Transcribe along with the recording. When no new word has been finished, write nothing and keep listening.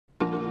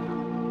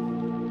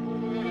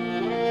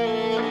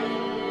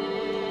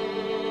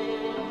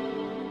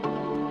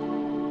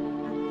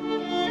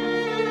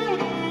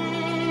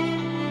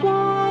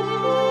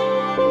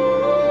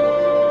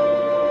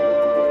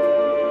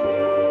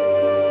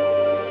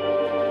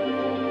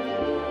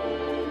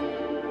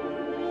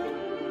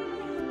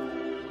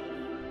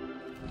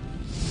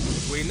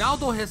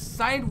DwaNeStaR has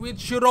signed with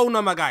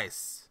Girona, my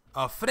guys.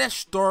 A fresh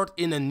start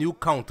in a new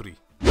country.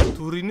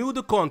 To renew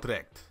the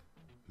contract.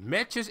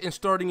 Matches in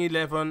starting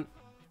 11,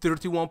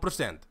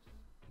 31%.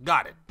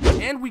 Got it.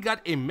 And we got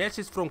a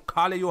message from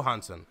Kalle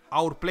Johansson,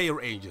 our player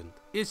agent.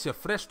 It's a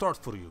fresh start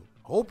for you.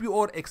 Hope you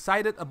are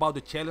excited about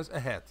the challenge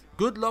ahead.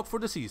 Good luck for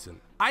the season.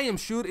 I am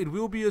sure it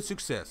will be a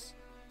success.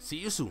 See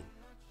you soon.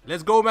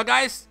 Let's go, my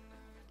guys.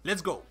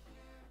 Let's go.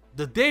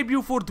 The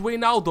debut for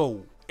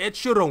DwaNeStaR at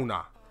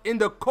Girona in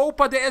the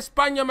Copa de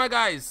España, my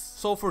guys.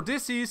 So for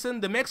this season,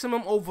 the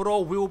maximum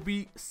overall will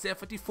be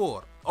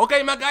 74.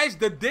 Okay, my guys,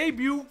 the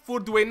debut for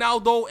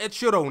DwaNeStaR at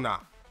Girona.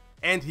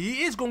 And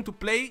he is going to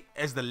play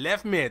as the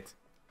left mid.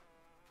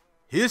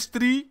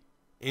 History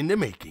in the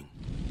making.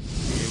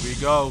 Here we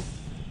go.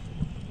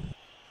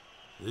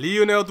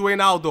 Lionel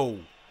DwaNeStaR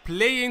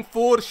playing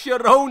for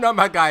Girona,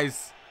 my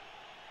guys.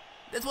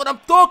 That's what I'm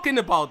talking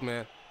about,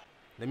 man.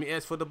 Let me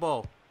ask for the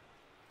ball.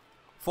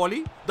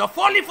 Volley. The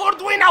volley for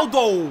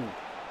DwaNeStaR.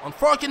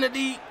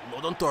 Unfortunately,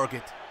 not on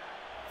target.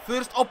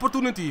 First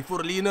opportunity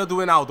for Lionel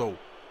DwaNeStaR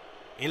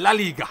in La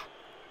Liga.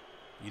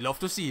 You love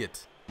to see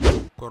it.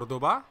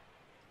 Cordoba.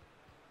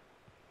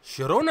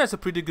 Girona is a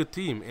pretty good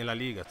team in La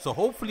Liga, so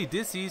hopefully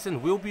this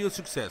season will be a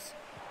success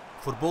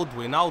for both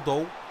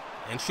DwaNeStaR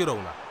and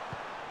Girona.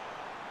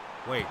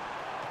 Wait.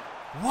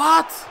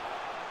 What?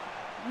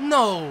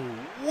 No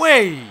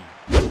way.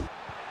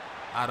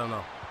 I don't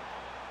know.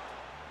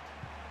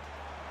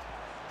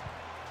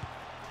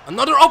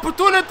 Another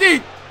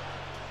opportunity.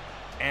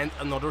 And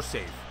another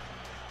save.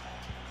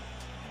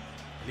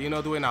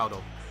 Lionel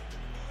DwaNeStaR.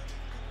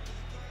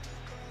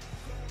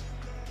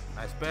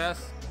 Nice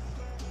pass.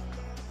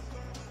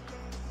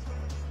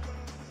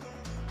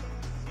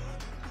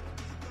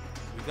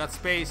 We got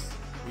space.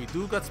 We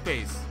do got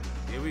space.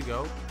 Here we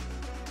go.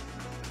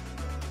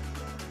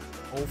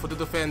 Over the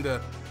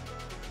defender.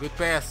 Good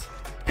pass.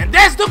 And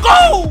that's the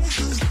goal!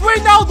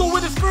 DwaNeStaR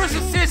with his first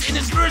assist in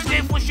his first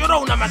game for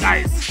Girona, my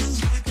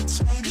guys.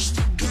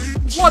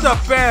 What a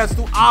pass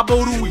to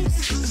Abo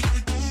Ruiz.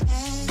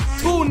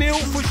 2-0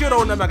 for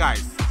Girona, my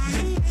guys.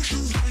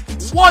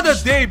 What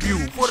a debut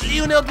for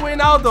Lionel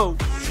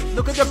DwaNeStaR.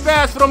 Look at the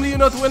pass from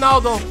Lionel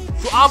DwaNeStaR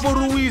to Abo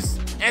Ruiz.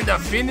 And the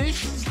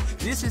finish.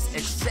 This is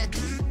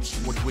exactly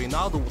what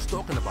DwaNeStaR was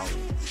talking about.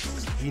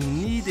 He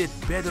needed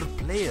better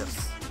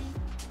players.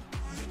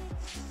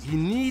 He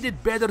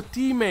needed better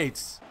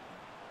teammates.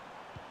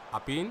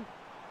 Apin.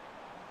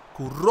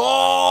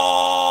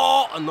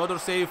 Kuro! Another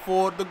save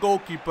for the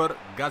goalkeeper,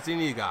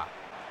 Gaziniga.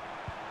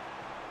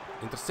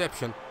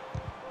 Interception.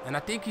 And I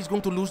think he's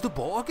going to lose the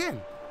ball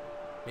again.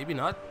 Maybe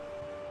not.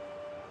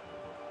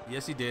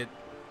 Yes, he did.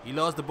 He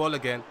lost the ball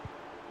again.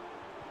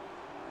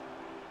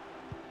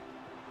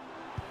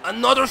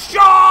 Another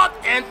shot!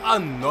 And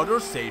another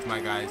save, my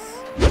guys.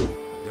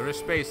 There is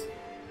space.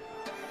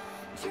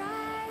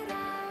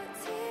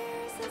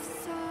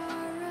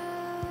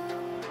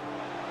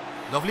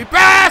 Lovely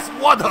pass!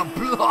 What a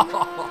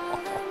block!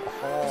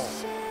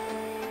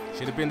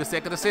 Should have been the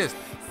second assist.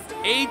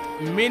 8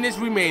 minutes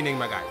remaining,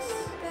 my guys.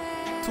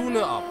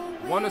 2-0 up.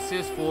 1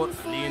 assist for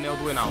Lionel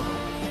DwaNeStaR.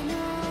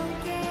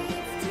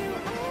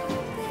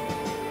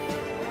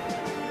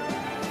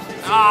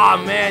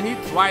 Ah, man, he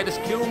tried a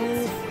skill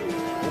move.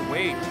 Oh,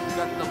 wait. He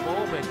got the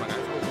ball back, my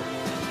guys.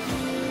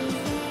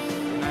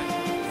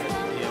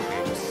 Yeah,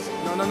 okay.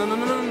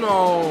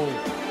 No.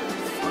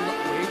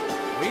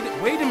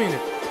 Wait a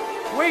minute.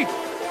 Wait!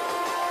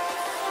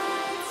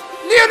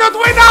 Lionel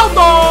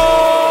DwaNeStaR!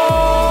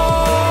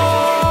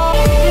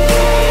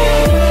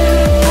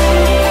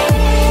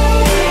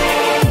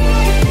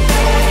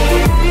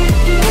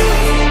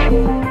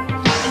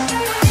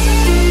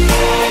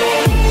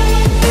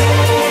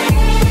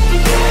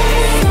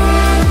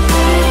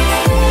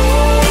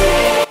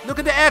 Look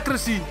at the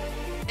accuracy.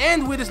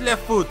 And with his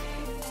left foot.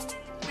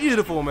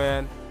 Beautiful,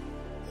 man.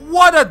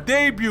 What a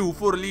debut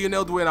for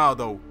Lionel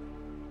DwaNeStaR.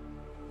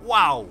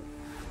 Wow.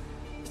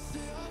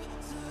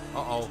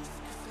 Uh-oh.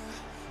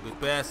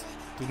 Good pass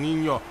to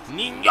Nino.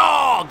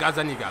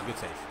 Gazaniga. Good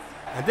save.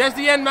 And that's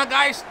the end, my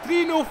guys.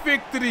 3-0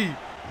 victory.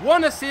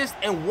 1 assist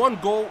and 1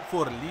 goal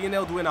for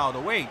Lionel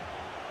DwaNeStaR. Wait.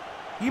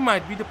 He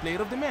might be the player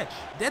of the match.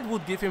 That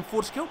would give him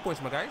 4 skill points,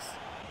 my guys.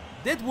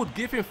 That would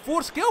give him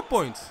 4 skill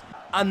points.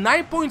 A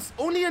 9 points.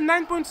 Only a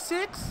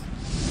 9.6?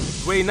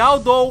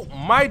 DwaNeStaR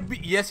might be.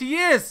 Yes, he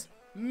is.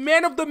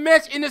 Man of the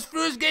match in his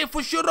first game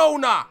for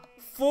Girona.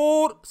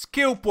 4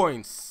 skill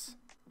points.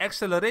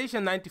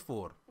 Acceleration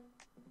 94.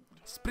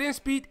 Sprint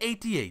speed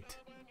 88.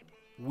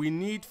 We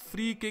need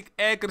free kick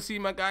accuracy,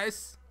 my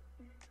guys.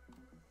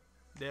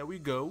 There we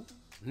go.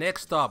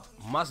 Next up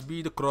must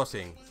be the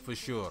crossing, for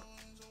sure.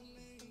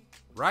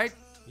 Right?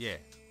 Yeah.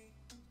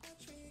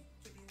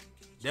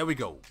 There we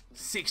go.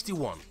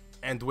 61.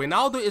 And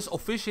DwaNeStaR is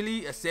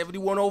officially a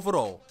 71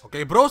 overall.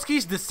 Okay,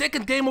 broskies, the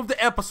second game of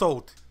the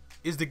episode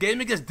is the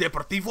game against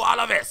Deportivo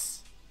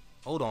Alaves.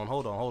 Hold on.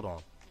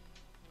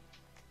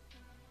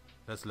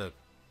 Let's look.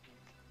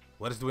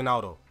 What is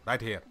DwaNeStaR?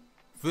 Right here.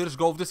 First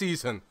goal of the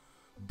season.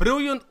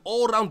 Brilliant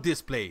all-round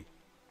display.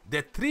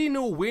 That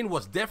 3-0 win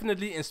was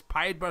definitely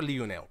inspired by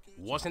Lionel,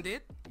 wasn't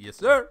it? Yes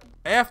sir.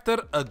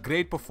 After a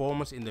great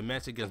performance in the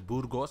match against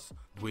Burgos,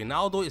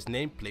 DwaNeStaR is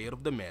named player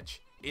of the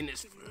match in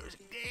his first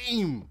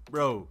game,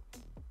 bro.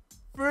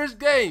 First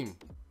game.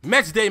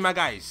 Match day, my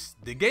guys.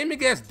 The game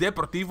against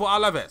Deportivo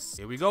Alaves.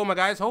 Here we go, my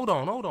guys. Hold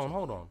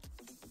on.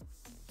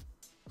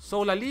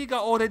 So La Liga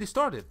already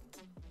started.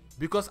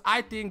 Because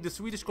I think the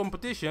Swedish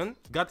competition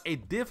got a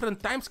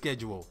different time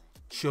schedule.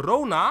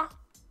 Girona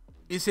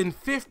is in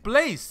 5th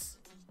place.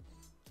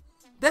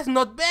 That's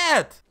not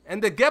bad.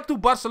 And the gap to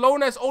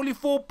Barcelona is only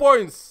 4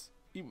 points.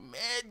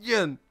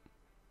 Imagine.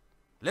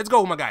 Let's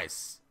go, my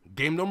guys.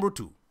 Game number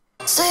 2.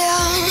 Say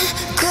I'm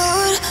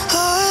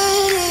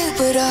good-hearted,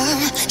 but I'm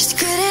just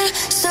getting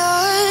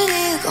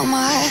started. Got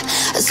my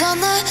eyes on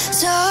the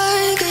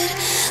target.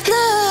 No.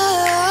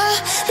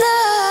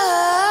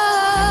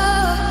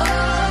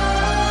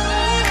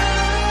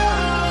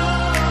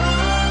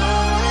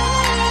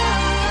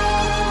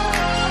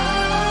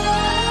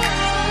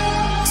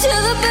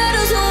 Till the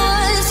battle's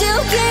won,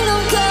 till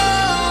kingdom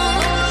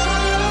come.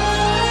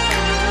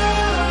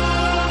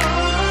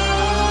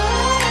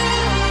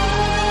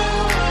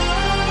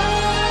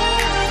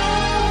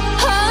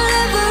 I'll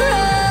never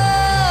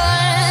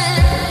run.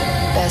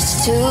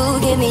 Best to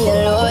give me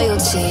your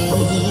loyalty,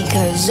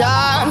 'cause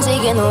I'm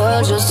taking the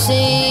world, you'll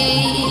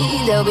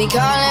see. They'll be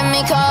calling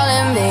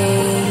me.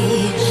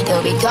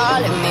 They'll be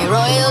calling me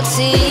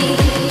royalty.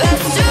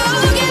 Best to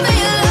give me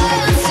your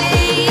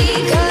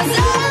loyalty, 'cause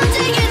I'm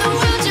taking the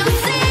world, you'll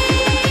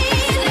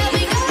see. They'll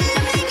be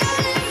calling me.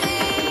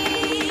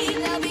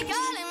 They'll be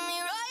calling me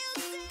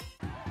royalty.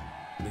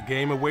 The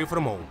game away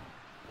from home.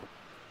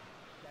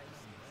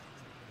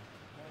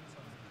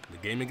 The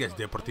game against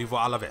Deportivo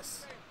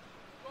Alaves.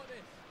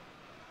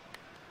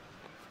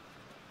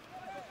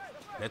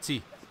 Let's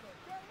see.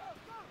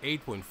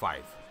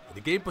 8.5.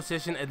 The game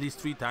possession at least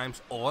 3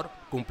 times or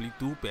complete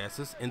 2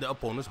 passes in the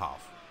opponent's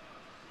half.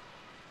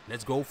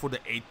 Let's go for the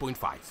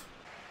 8.5.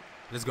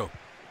 Let's go.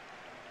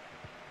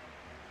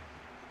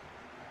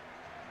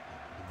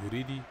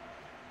 Guridi.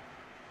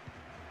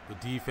 Good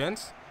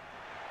defense.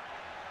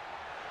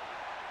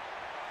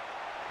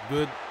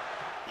 Good.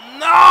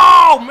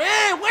 No,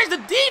 man! Where's the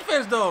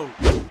defense though?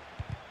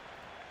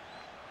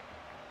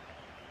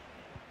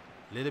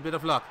 Little bit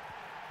of luck.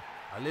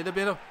 A little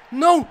bit of...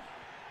 No!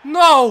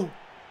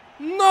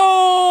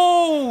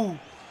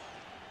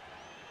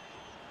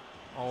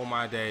 Oh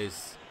my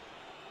days.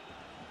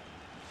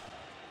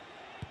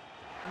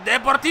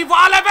 Deportivo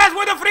Alaves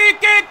with a free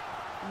kick!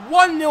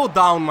 1-0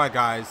 down, my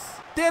guys.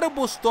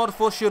 Terrible start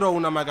for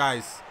Girona, my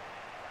guys.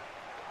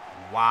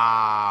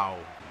 Wow.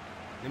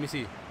 Let me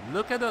see.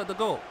 Look at the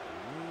goal.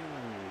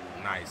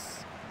 Ooh,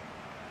 nice.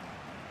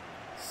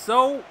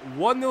 So,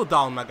 1-0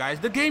 down, my guys.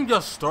 The game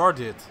just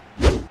started.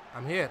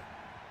 I'm here.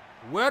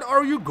 Where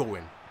are you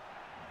going?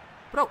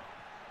 Bro.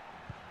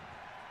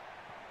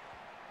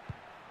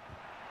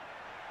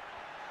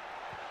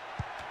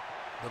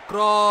 The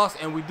cross,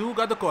 and we do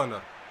got the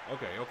corner.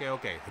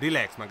 Okay.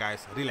 Relax, my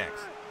guys.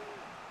 Relax.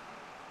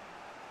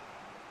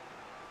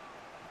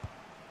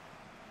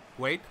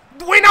 Wait.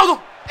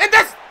 DwaNeStaR! And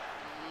that's...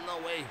 No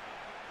way.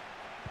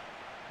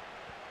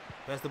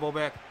 Pass the ball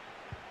back.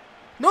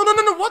 No.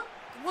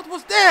 What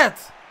was that?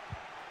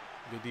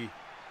 Good D.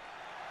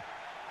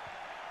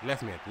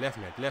 Left mid.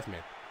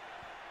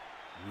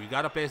 We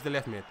gotta pass the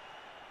left mid.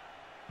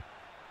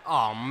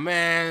 Oh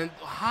man,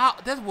 how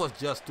that was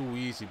just too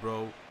easy,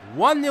 bro.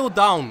 1-0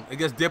 down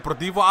against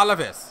Deportivo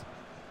Alaves.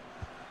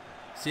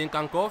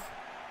 Sinkankov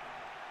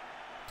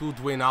to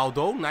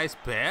DwaNeStaR. Nice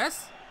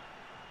pass.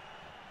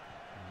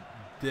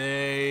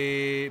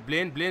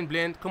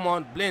 Blind. Come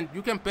on, Blind.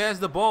 You can pass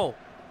the ball.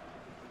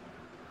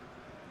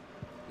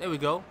 There we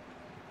go.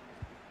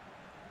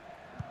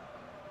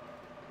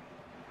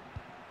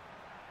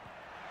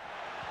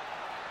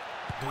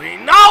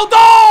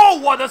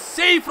 DwaNeStaR! What a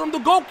save from the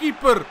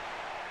goalkeeper.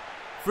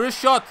 First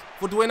shot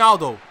for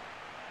DwaNeStaR.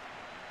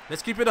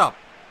 Let's keep it up.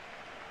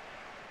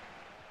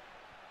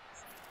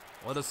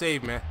 What a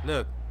save, man.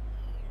 Look.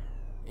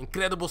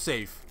 Incredible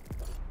save.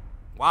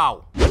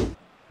 Wow.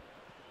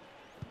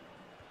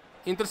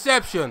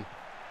 Interception.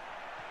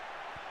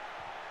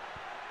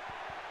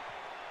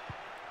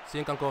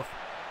 Sinkankov.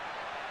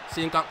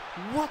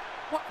 What?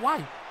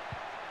 Why?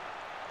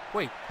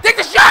 Wait. Take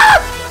the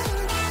shot!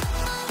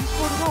 He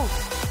scored a goal.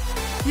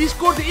 He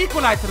scored the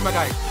equalizer, my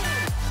guy.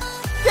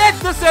 That's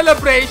the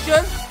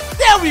celebration.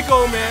 There we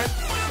go, man.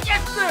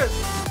 Yes, sir.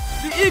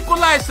 The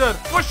equalizer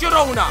for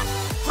Girona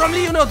from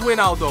Lionel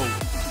DwaNeStaR.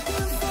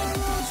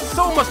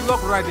 So much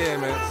luck right there,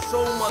 man.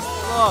 So much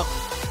luck.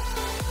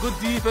 Good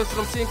defense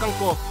from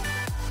Sinkankov.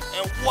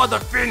 And what a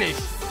finish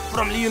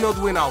from Lionel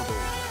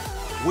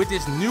DwaNeStaR with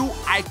his new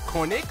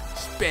iconic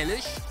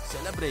Spanish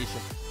celebration.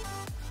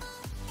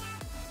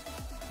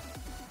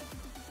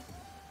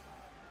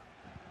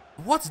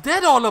 What's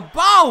that all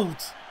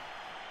about?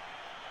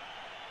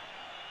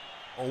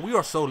 Oh, we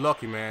are so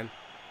lucky, man.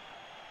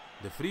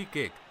 The free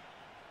kick.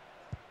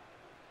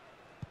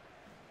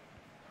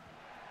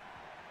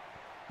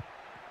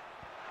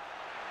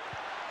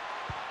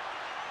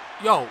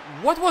 Yo,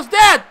 what was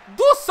that?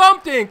 Do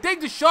something. Take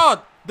the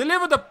shot.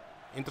 Deliver the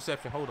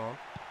interception. Hold on.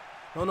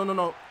 No, no, no,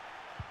 no.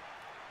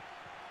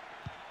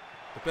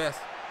 The pass.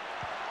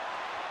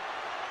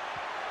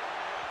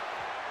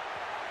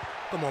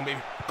 Come on,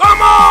 baby.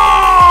 Come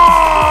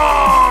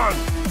on!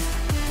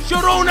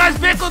 Girona is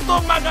back on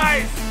top, my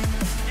guys.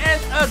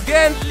 And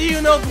again,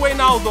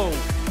 DwaNeStaR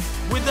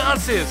with the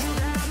assist.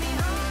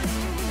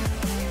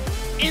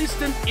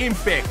 Instant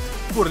impact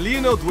for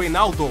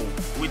DwaNeStaR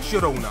with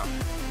Girona.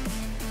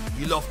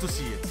 You love to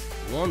see it.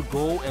 1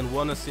 goal and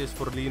 1 assist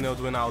for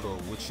DwaNeStaR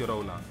with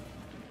Girona.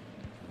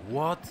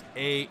 What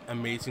a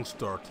amazing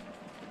start.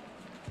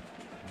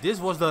 This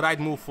was the right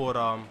move for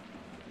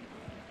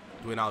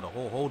DwaNeStaR.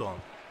 Oh, hold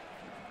on.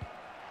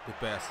 Good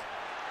pass.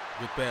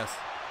 Good pass.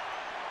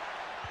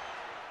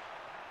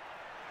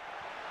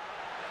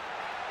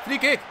 Free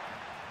kick.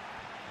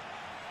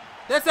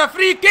 That's a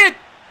free kick.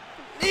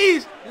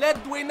 Please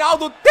let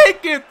DwaNeStaR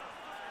take it.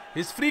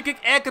 His free kick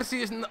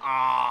accuracy is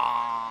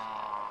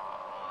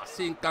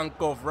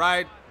Sinkankov,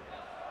 right?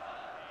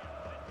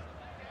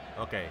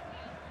 Okay.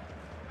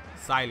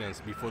 Silence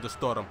before the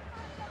storm.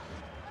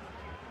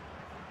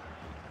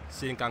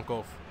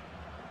 Sinkankov.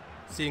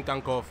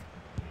 Sinkankov.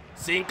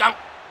 Sinkankov.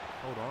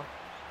 Hold on.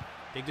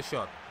 Take the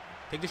shot.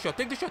 Take the shot.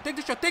 Take the shot. Take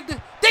the shot. Take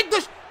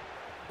the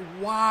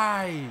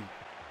Why?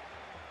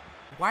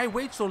 Why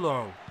wait so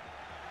long?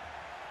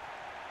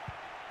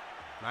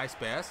 Nice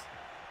pass.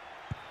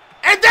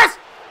 And that's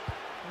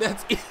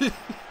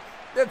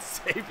that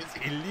save is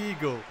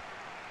illegal.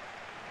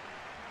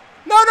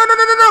 No, no, no,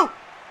 no, no, no.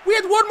 We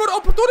had one more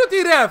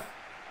opportunity, ref.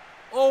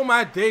 Oh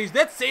my days.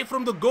 That save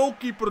from the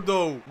goalkeeper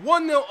though.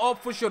 1-0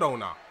 up for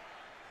Girona.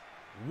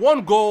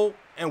 1 goal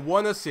and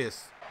 1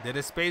 assist. There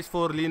is space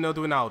for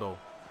DwaNeStaR.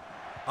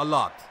 A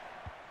lot.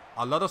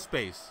 A lot of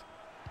space.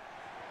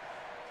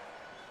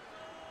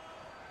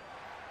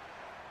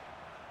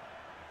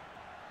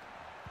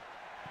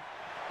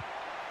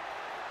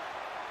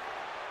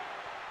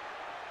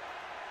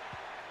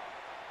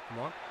 Come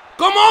on.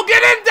 Come on,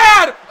 get in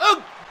there!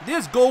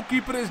 This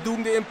goalkeeper is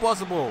doing the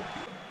impossible.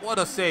 What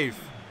a save.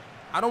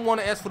 I don't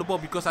want to ask for the ball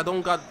because I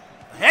don't got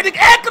heading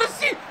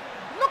accuracy.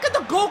 Look at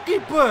the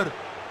goalkeeper.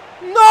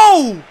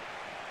 No!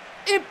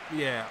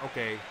 Yeah,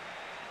 okay.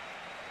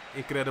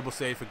 Incredible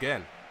save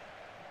again.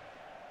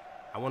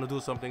 I want to do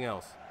something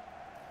else.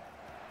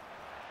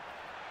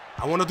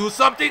 I want to do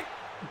something.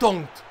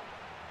 Don't.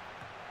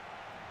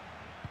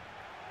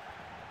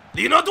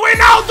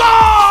 DwaNeStaR!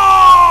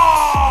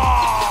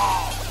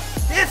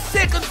 His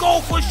second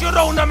goal for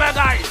Girona, my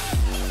guys.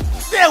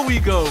 There we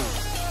go.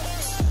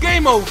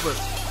 Game over.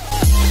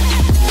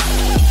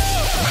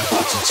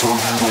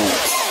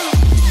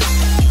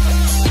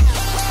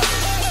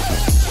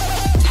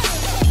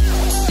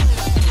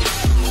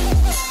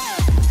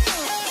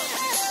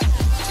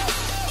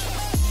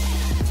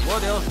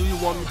 What else do you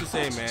want me to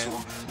say, man?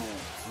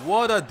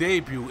 What a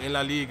debut in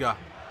La Liga.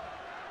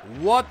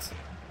 What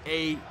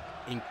a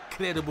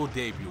incredible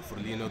debut for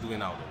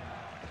DwaNeStaR.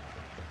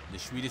 The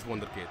Swedish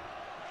wonder kid.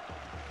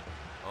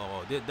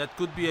 Oh, that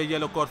could be a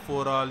yellow card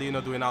for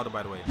DwaNeStaR,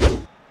 by the way.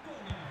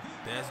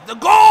 There's the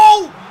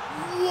goal!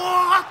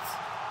 What?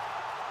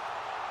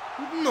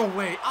 No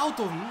way, out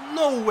of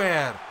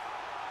nowhere.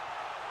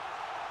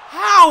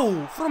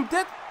 How? From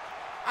that,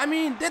 I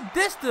mean, that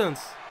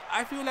distance.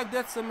 I feel like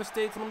that's a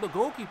mistake from the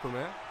goalkeeper,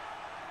 man.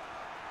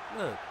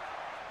 Look.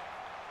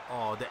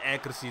 Oh, the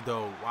accuracy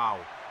though, wow.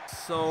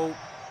 So,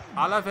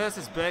 Alaves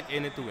is back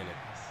in it to win it.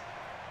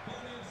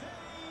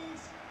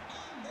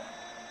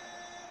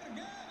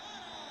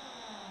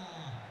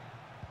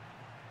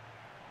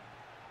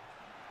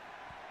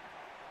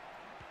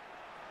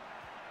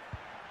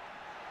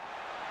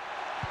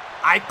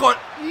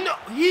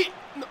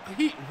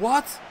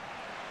 What?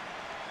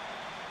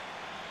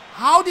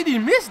 How did he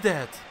miss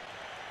that?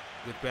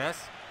 Good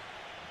pass.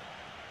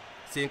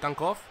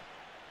 Sinkankov.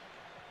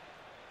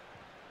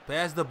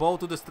 Pass the ball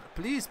to the...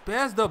 Please,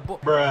 pass the ball.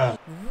 Bruh.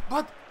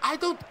 But I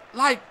don't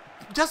like...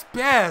 Just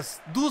pass.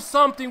 Do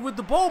something with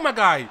the ball, my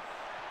guy.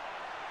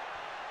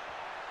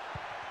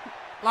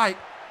 Like...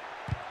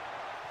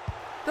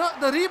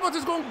 The rebound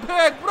is going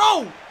back,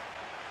 bro.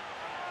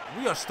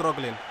 We are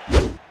struggling.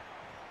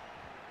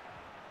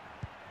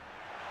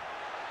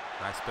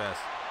 Nice pass.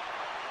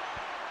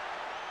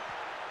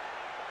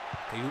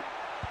 Can you...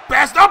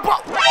 Pass the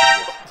ball!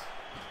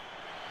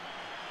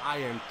 I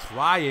am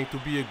trying to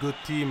be a good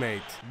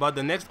teammate. But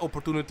the next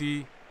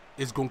opportunity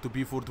is going to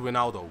be for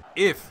DwaNeStaR.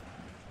 If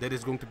there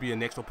is going to be a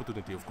next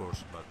opportunity, of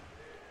course. But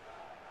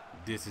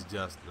this is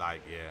just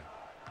like, yeah.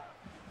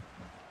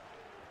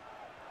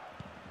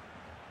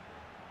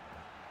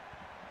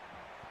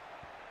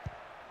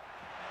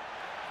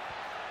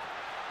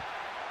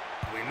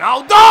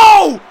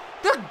 DwaNeStaR!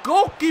 The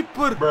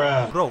goalkeeper!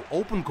 Bruh. Bro,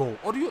 open goal.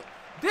 Or do you...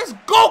 This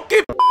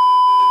goalkeeper...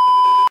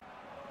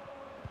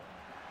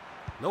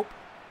 Nope.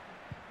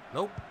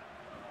 Nope.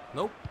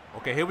 Nope.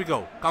 Okay, here we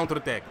go. Counter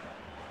attack.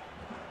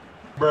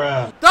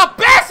 Bruh. The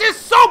pass is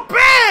so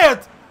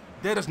bad!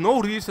 There is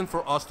no reason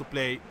for us to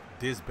play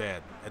this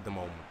bad at the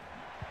moment.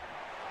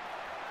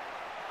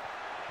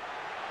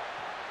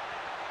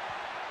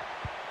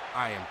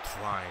 I am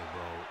trying,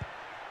 bro.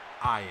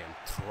 I am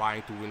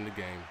trying to win the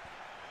game.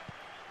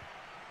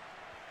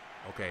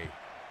 Okay.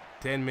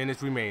 10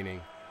 minutes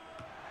remaining.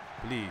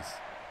 Please.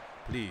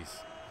 Please.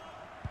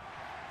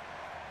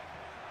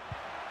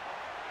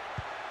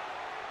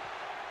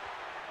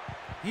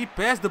 He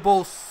passed the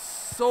ball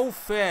so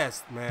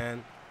fast,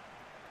 man.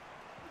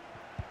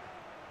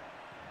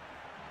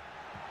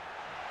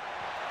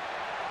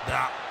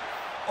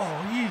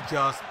 Oh, he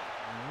just...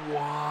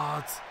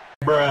 What?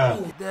 Bruh.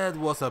 Oh, that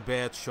was a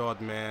bad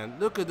shot, man.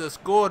 Look at the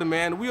score,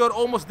 man. We are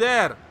almost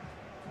there.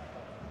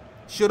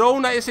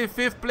 Girona is in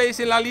 5th place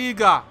in La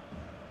Liga.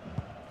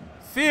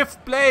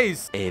 5th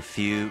place. A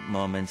few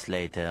moments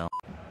later.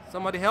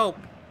 Somebody help.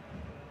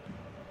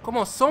 Come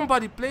on,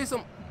 somebody play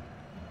some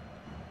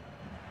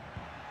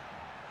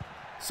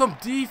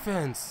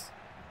defense.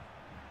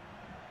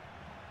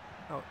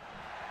 Oh.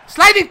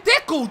 Sliding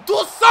tackle.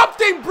 Do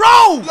something,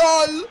 bro.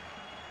 LOL.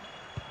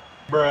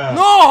 Bruh.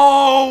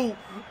 No.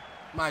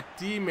 My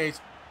teammates.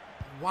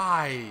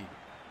 Why?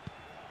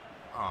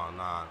 Oh,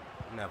 nah.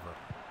 Never.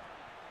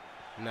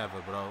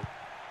 Never, bro.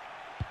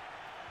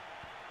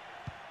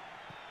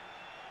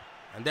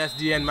 And that's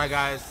the end, my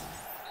guys.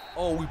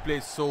 Oh, we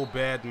played so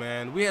bad,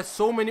 man. We had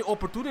so many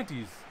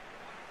opportunities.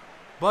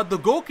 But the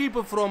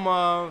goalkeeper from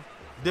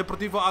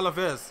Deportivo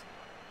Alaves,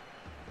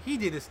 he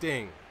did his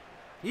thing.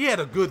 He had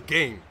a good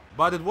game.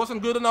 But it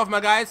wasn't good enough, my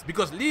guys,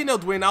 because Lionel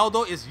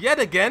DwaNeStaR is yet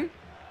again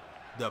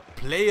the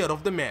player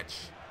of the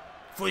match.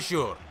 For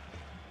sure.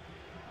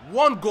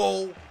 1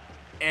 goal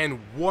and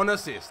 1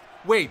 assist.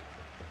 Wait,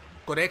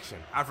 correction,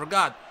 I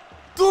forgot.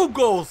 2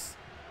 goals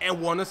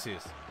and 1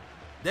 assist.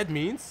 That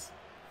means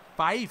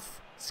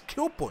 5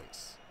 skill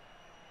points.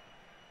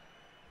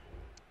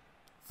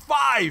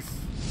 5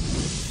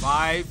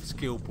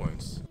 skill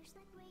points.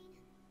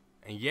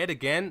 And yet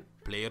again,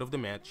 player of the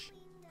match.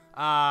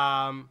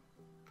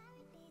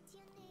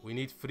 We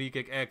need free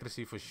kick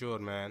accuracy for sure,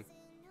 man.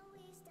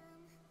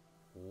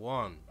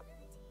 1,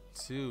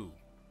 2,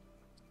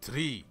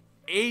 3.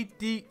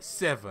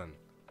 87.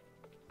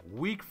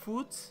 Weak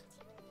foot.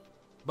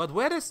 But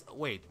where is...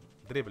 Wait.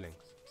 Dribbling.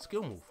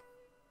 Skill move.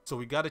 So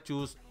we gotta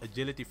choose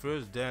agility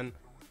first, then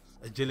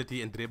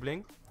agility and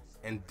dribbling.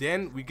 And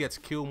then we get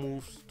skill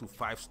moves to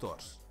 5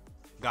 stars.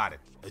 Got it.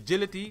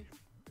 Agility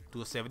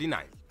to a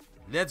 79.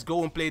 Let's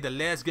go and play the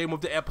last game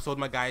of the episode,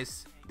 my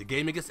guys. The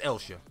game against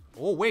Elche.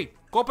 Oh, wait.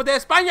 Copa de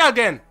España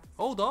again.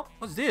 Hold up.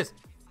 What's this?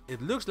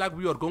 It looks like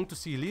we are going to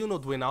see Lionel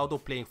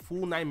DwaNeStaR playing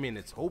full 9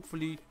 minutes.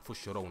 Hopefully for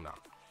Girona.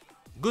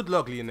 Good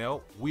luck,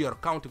 Lionel. We are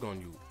counting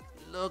on you.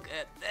 Look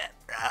at that,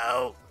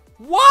 bro.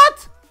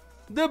 What?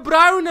 De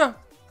Bruyne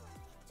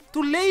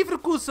to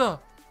Leverkusen.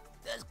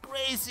 That's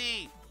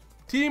crazy.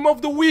 Team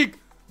of the week.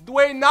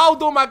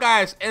 DwaNeStaR, my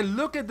guys. And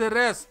look at the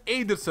rest.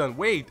 Ederson.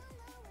 Wait.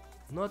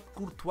 Not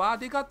Courtois.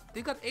 They got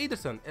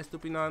Ederson.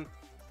 Estupinan,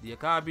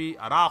 Diakabi,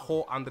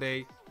 Araujo,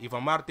 Andre,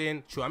 Ivan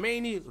Martin,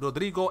 Tchouaméni,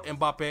 Rodrigo,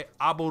 Mbappe,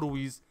 Abo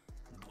Ruiz,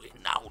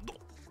 DwaNeStaR.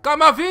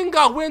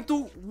 Camavinga went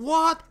to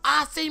what?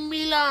 AC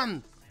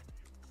Milan.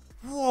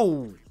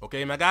 Whoa.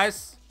 Okay, my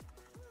guys.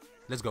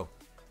 Let's go.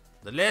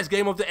 The last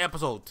game of the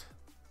episode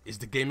is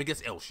the game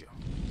against Elche.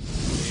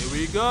 Here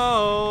we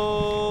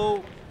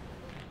go.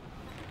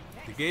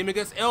 The game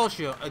against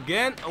Elche.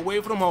 Again,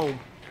 away from home.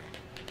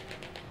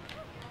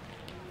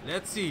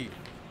 Let's see.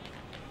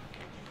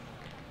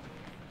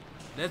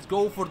 Let's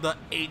go for the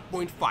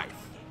 8.5.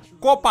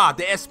 Copa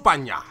de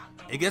España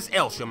against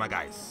Elche, my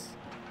guys.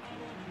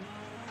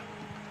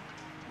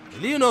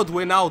 Lionel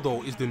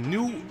DwaNeStaR is the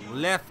new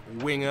left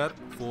winger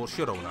for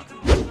Girona.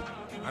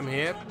 I'm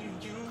here.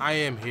 I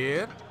am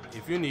here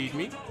if you need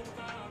me.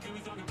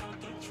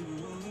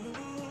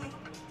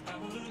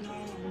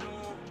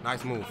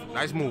 Nice move.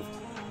 Nice move.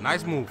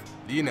 Nice move.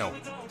 Lionel.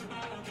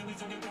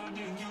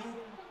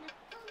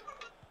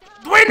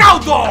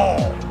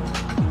 DwaNeStaR!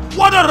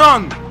 What a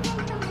run!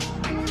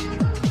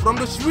 From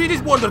the Swedish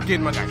Wonderkid,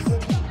 my guys.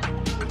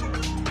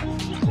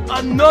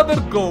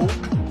 Another goal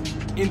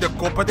in the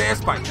Copa de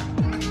España.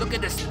 Look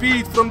at the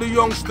speed from the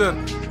youngster.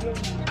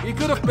 He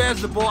could have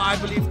passed the ball, I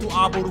believe, to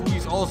Abo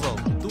Ruiz also.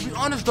 To be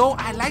honest though,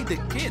 I like the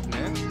kid,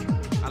 man.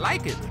 I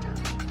like it.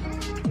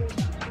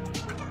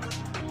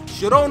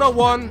 Girona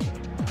 1,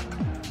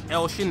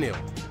 Elche 0.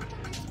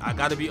 I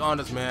gotta be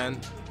honest, man.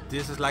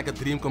 This is like a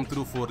dream come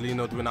true for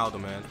Lionel DwaNeStaR,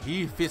 man.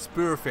 He fits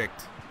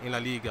perfect in La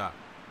Liga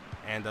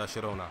and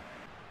Girona.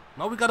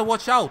 Now we gotta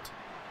watch out.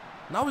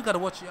 Now we gotta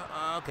watch out.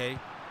 Okay.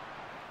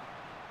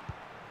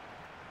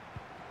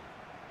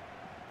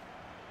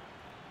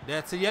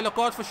 That's a yellow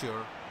card for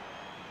sure.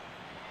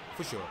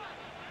 For sure.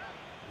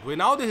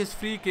 DwaNeStaR, his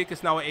free kick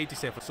is now at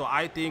 87. So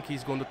I think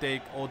he's going to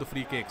take all the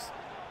free kicks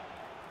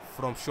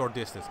from short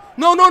distance.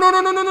 No, no, no,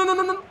 no, no, no, no, no,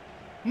 no, no.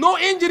 No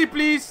injury,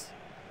 please.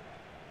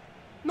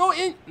 No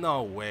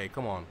way.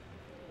 Come on.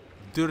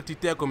 Dirty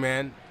tackle,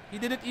 man. He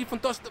didn't even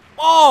touch the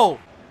ball.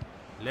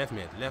 Left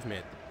mid. Left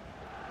mid.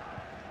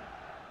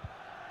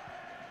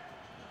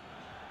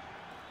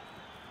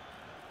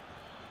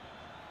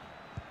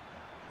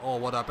 Oh,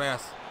 what a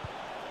pass.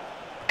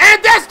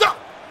 And that's the...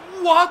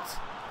 What?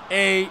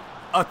 A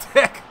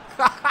attack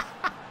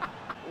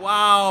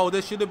Wow,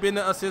 there should have been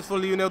an assist for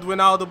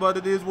DwaNeStaR, but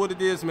it is what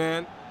it is,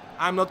 man.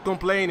 I'm not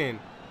complaining.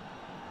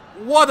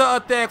 What an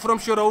attack from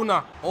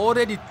Girona.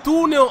 Already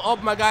 2-0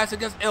 up, my guys,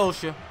 against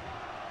Elche.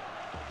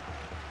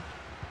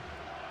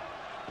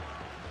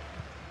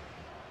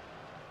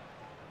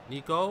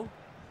 Nico.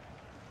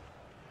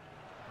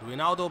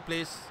 DwaNeStaR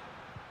plays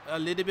a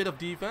little bit of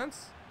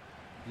defense.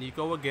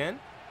 Nico again.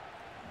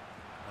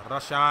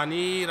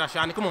 Rashani,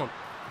 come on.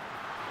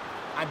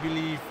 I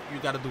believe you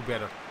gotta do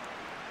better.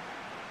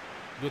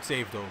 Good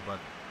save though, but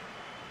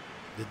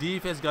the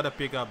defense gotta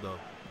pick up though.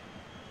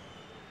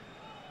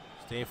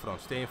 Stay in front.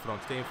 Okay,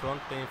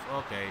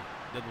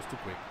 that was too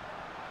quick.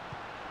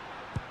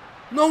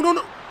 No.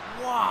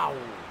 Wow,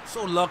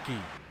 so lucky.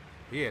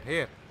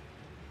 Here.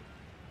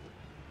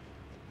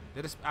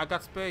 I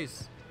got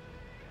space.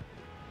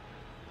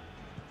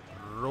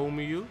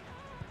 Romeo.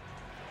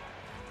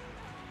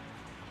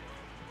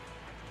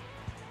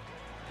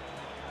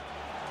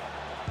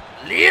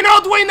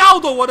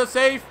 DwaNeStaR, what a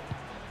save.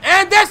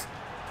 And this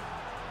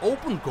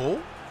open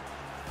goal.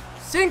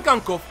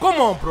 Sinkankov,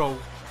 come on, bro.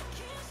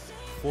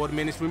 4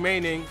 minutes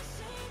remaining.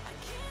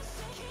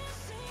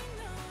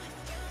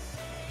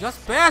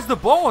 Just pass the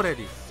ball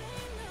already.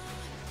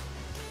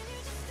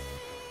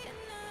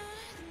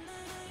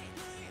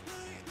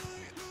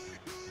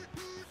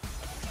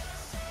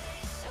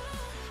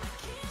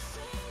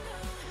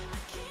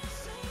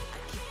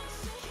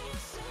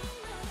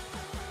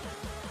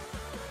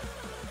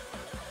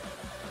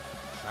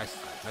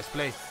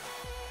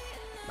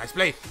 Nice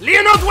play.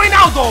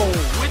 DwaNeStaR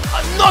with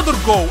another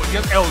goal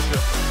against Elche.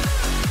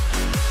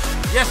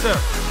 Yes, sir.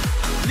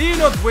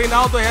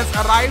 DwaNeStaR has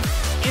arrived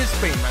in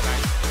Spain, my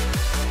guys.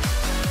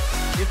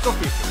 It's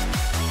official.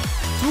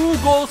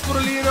 2 goals for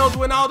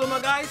DwaNeStaR, my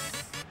guys.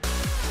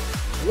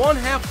 1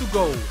 half to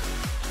go.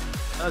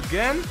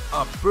 Again,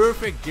 a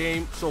perfect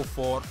game so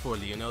far for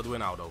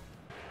DwaNeStaR.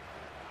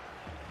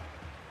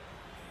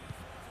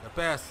 The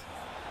pass.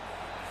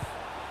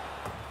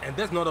 And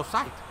that's not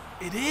offside.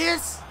 It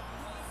is.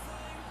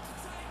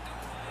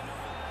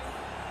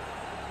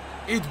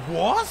 It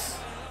was.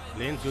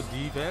 Blind, good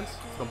defense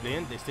from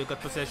Blind. They still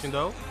got possession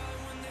though.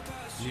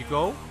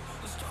 Nico.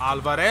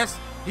 Alvarez.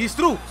 He's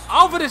through.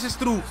 Alvarez is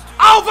through.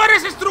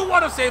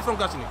 What a save from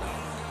Gasinic.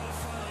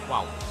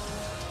 Wow.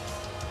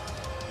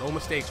 No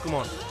mistakes. Come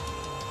on.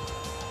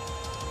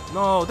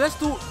 No, that's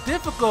too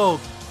difficult.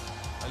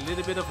 A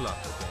little bit of luck.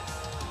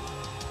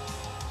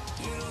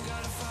 Okay.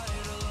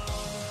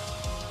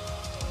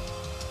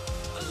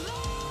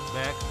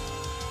 Back.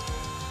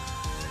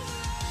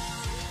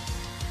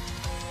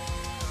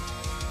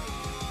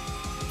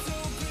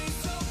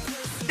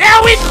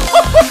 There we go!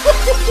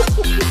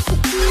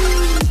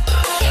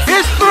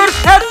 His first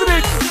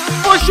hat-trick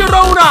for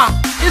Girona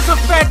is a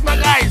fact, my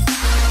guys.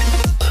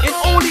 In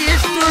only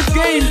his 3rd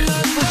game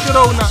for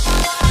Girona.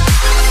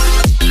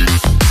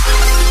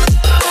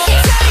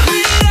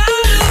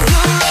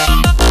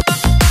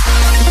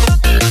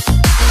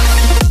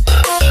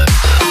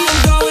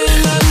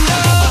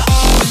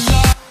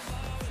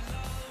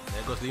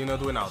 There goes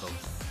DwaNeStaR.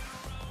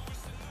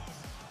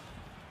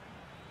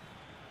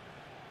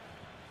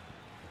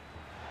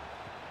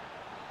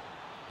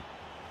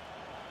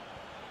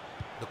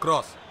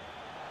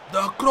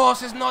 The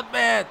cross is not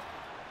bad.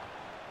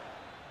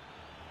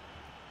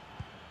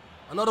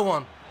 Another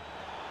one.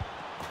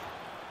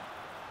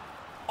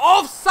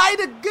 Offside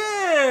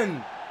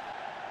again.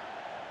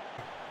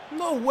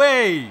 No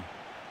way.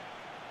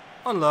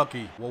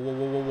 Unlucky. Whoa.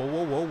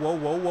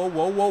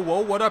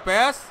 What a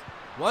pass.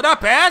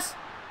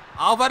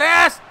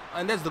 Alvarez.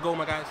 And that's the goal,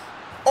 my guys.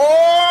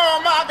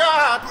 Oh my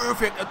God!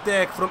 Perfect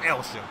attack from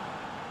Elche.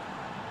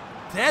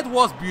 That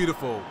was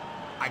beautiful.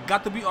 I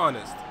got to be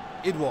honest.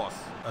 It was.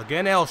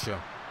 Again, Elche.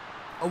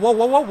 Oh,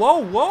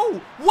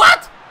 whoa.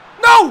 What?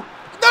 No!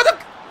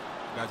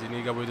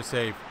 Gasinic with the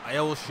save.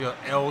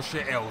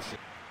 Elche.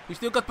 We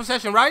still got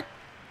possession, right?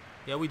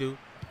 Yeah, we do.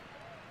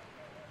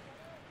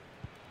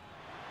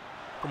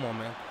 Come on,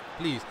 man.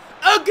 Please.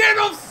 Again,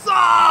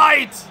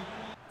 offside!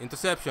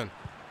 Interception.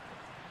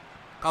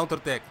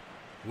 Counter-attack.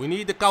 We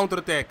need the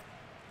counter-attack.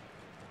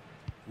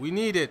 We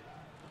need it.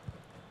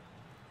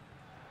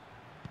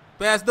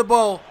 Pass the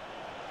ball.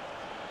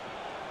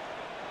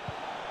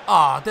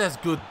 Ah, that's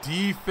good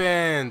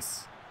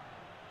defense.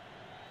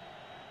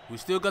 We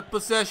still got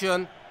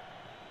possession.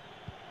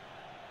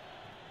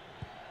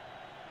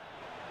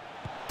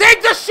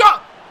 Take the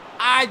shot!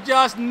 I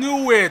just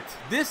knew it.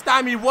 This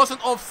time he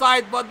wasn't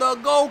offside, but the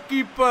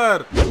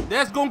goalkeeper.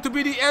 That's going to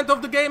be the end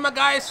of the game, my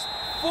guys.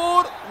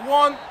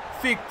 4-1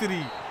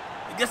 victory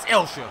against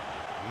Elche.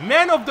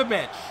 Man of the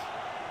match,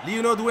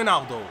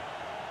 DwaNeStaR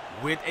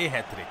with a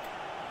hat-trick.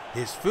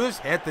 His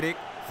first hat-trick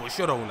for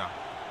Girona.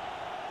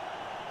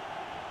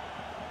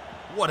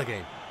 What a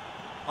game.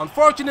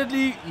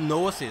 Unfortunately,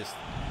 no assist.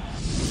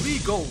 3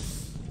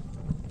 goals.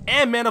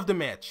 And man of the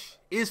match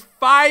is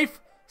 5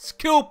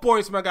 skill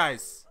points, my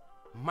guys.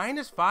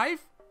 -5?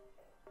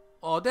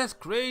 Oh, that's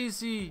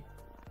crazy.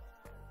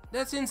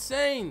 That's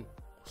insane.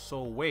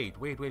 So wait.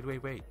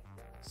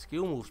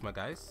 Skill moves, my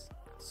guys.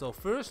 So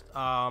first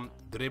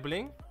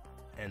dribbling,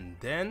 and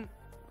then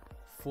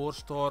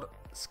 4-star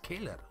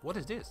scalar. What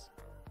is this?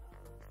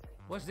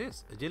 What's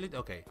this? Agility?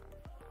 Okay.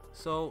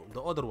 So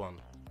the other one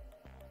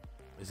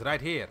is right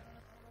here.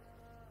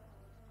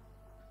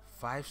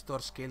 5-star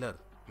scalar,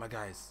 my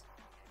guys.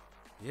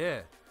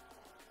 Yeah.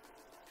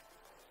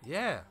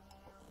 Yeah.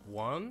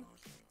 1,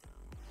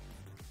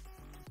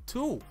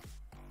 2.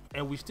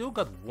 And we still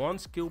got 1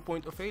 skill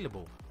point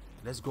available.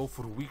 Let's go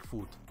for weak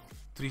foot.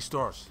 3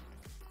 stars.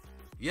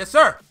 Yes,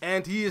 sir.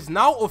 And he is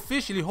now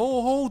officially,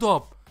 hold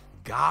up.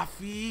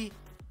 Gavi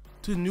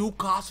to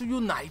Newcastle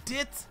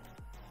United?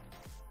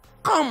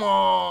 Come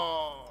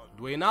on.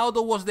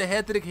 DwaNeStaR was the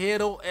hat-trick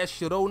hero as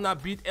Girona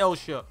beat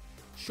Elche.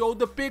 Show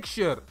the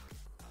picture.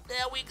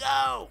 There we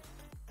go.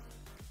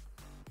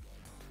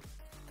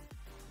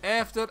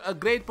 After a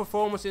great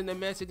performance in the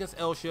match against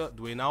Elche,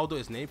 DwaNeStaR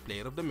is named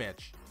player of the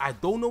match. I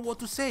don't know what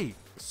to say.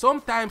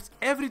 Sometimes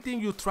everything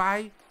you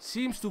try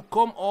seems to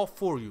come off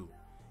for you.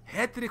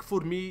 Hat-trick for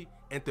me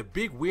and the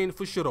big win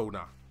for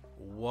Girona.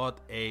 What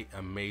a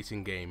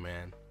amazing game,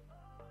 man.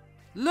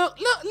 Look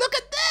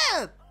at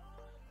that!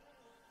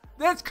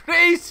 That's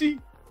crazy!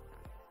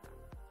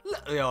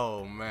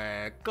 Yo,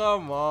 man,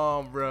 come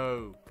on,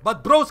 bro.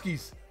 But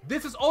broskies,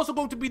 this is also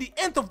going to be the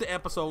end of the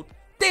episode.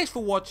 Thanks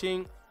for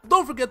watching.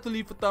 Don't forget to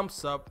leave a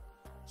thumbs up,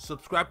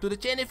 subscribe to the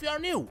channel if you are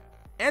new,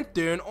 and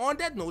turn on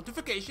that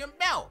notification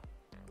bell.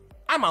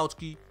 I'm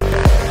Outski.